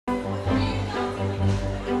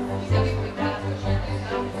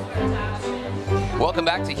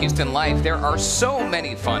welcome back to Houston Life. There are so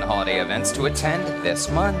many fun holiday events to attend this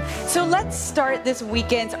month. So let's start this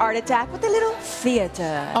weekend's Art Attack with a little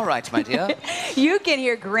theater. All right, my dear. You can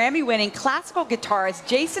hear Grammy-winning classical guitarist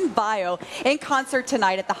Jason Bio in concert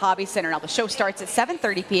tonight at the Hobby Center. Now, the show starts at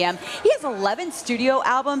 7:30 p.m. He has 11 studio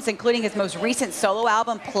albums, including his most recent solo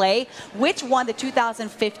album, Play, which won the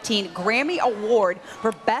 2015 Grammy Award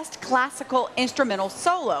for Best Classical Instrumental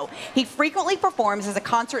Solo. He frequently performs as a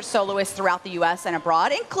concert soloist throughout the U.S. and abroad,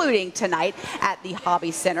 including tonight at the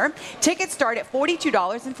Hobby Center. Tickets start at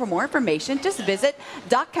 $42, and for more information, just visit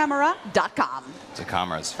dacamera.com.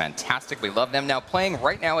 Dacamera is fantastic. We love them. Now, playing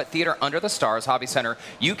right now at Theater Under the Stars, Hobby Center,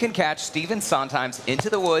 you can catch Stephen Sondheim's Into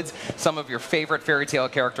the Woods. Some of your favorite fairy tale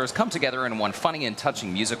characters come together in one funny and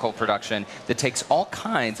touching musical production that takes all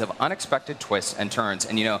kinds of unexpected twists and turns.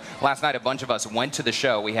 And you know, last night a bunch of us went to the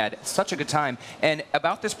show. We had such a good time. And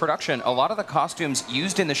about this production, a lot of the costumes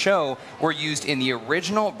used in the show were used in the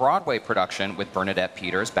original Broadway production with Bernadette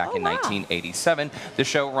Peters back in 1987. The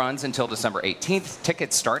show runs until December 18th.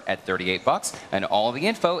 Tickets start at $38, and all the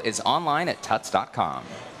info is online at tuts.com.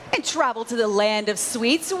 And travel to the land of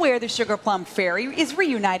sweets, where the Sugar Plum Fairy is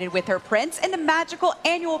reunited with her prince in the magical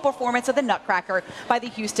annual performance of the Nutcracker by the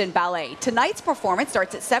Houston Ballet. Tonight's performance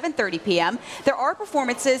starts at 7:30 p.m. There are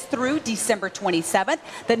performances through December 27th.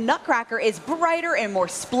 The Nutcracker is brighter and more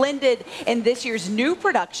splendid in this year's new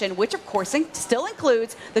production, which of course still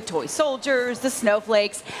includes the toy soldiers, the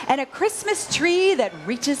snowflakes, and a Christmas tree that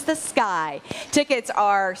reaches the sky. Tickets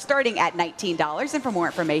are starting at $19, and for more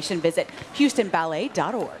information, visit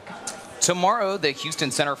houstonballet.org. Tomorrow, the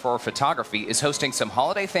Houston Center for Photography is hosting some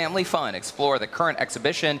holiday family fun. Explore the current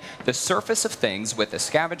exhibition, The Surface of Things, with a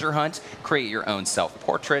scavenger hunt, create your own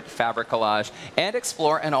self-portrait, fabric collage, and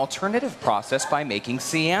explore an alternative process by making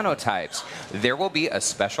cyanotypes. There will be a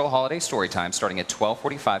special holiday story time starting at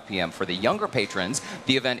 12:45 p.m. for the younger patrons.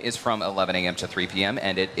 The event is from 11 a.m. to 3 p.m.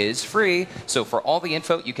 and it is free. So for all the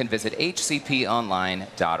info, you can visit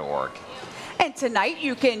hcponline.org. And tonight,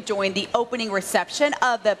 you can join the opening reception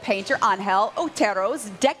of the painter Angel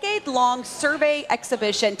Otero's decade-long survey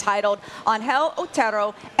exhibition titled Angel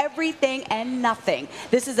Otero, Everything and Nothing.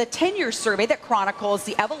 This is a 10-year survey that chronicles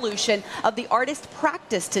the evolution of the artist's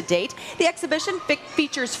practice to date. The exhibition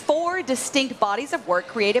features 4 distinct bodies of work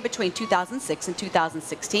created between 2006 and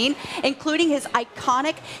 2016, including his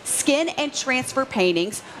iconic skin and transfer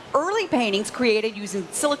paintings, early paintings created using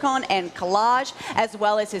silicone and collage, as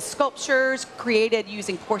well as his sculptures created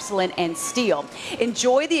using porcelain and steel.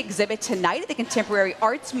 Enjoy the exhibit tonight at the Contemporary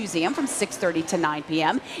Arts Museum from 6:30 to 9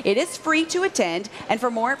 p.m. It is free to attend, and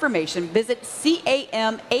for more information, visit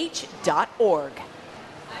camh.org.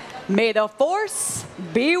 May the Force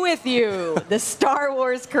be with you. The Star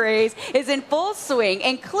Wars craze is in full swing,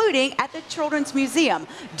 including at the Children's Museum.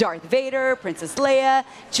 Darth Vader, Princess Leia,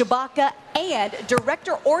 Chewbacca, and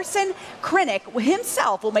director Orson Krennic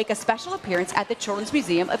himself will make a special appearance at the Children's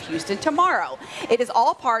Museum of Houston tomorrow. It is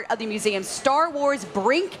all part of the museum's Star Wars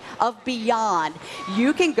Brink of Beyond.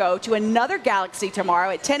 You can go to another galaxy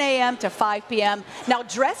tomorrow at 10 a.m. to 5 p.m. Now,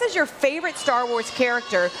 dress as your favorite Star Wars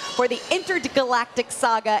character for the intergalactic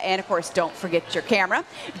saga, and of course, don't forget your camera.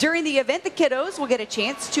 During the event, the kiddos will get a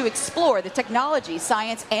chance to explore the technology,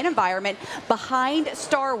 science, and environment behind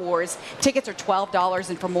Star Wars. Tickets are $12,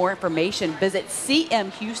 and for more information, visit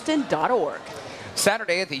cmhouston.org.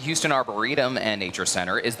 Saturday at the Houston Arboretum and Nature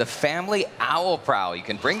Center is the Family Owl Prowl. You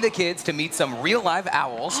can bring the kids to meet some real live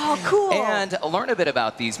owls. Oh, cool. And learn a bit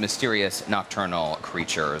about these mysterious nocturnal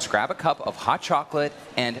creatures. Grab a cup of hot chocolate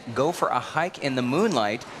and go for a hike in the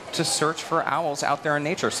moonlight to search for owls out there in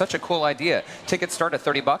nature. Such a cool idea. Tickets start at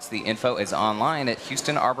 $30. The info is online at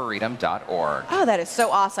houstonarboretum.org. Oh, that is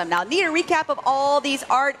so awesome. Now, need a recap of all these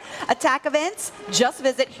Art Attack events? Just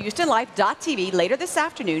visit houstonlife.tv later this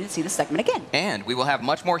afternoon and see the segment again. And we will have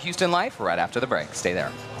much more Houston Life right after the break. Stay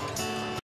there.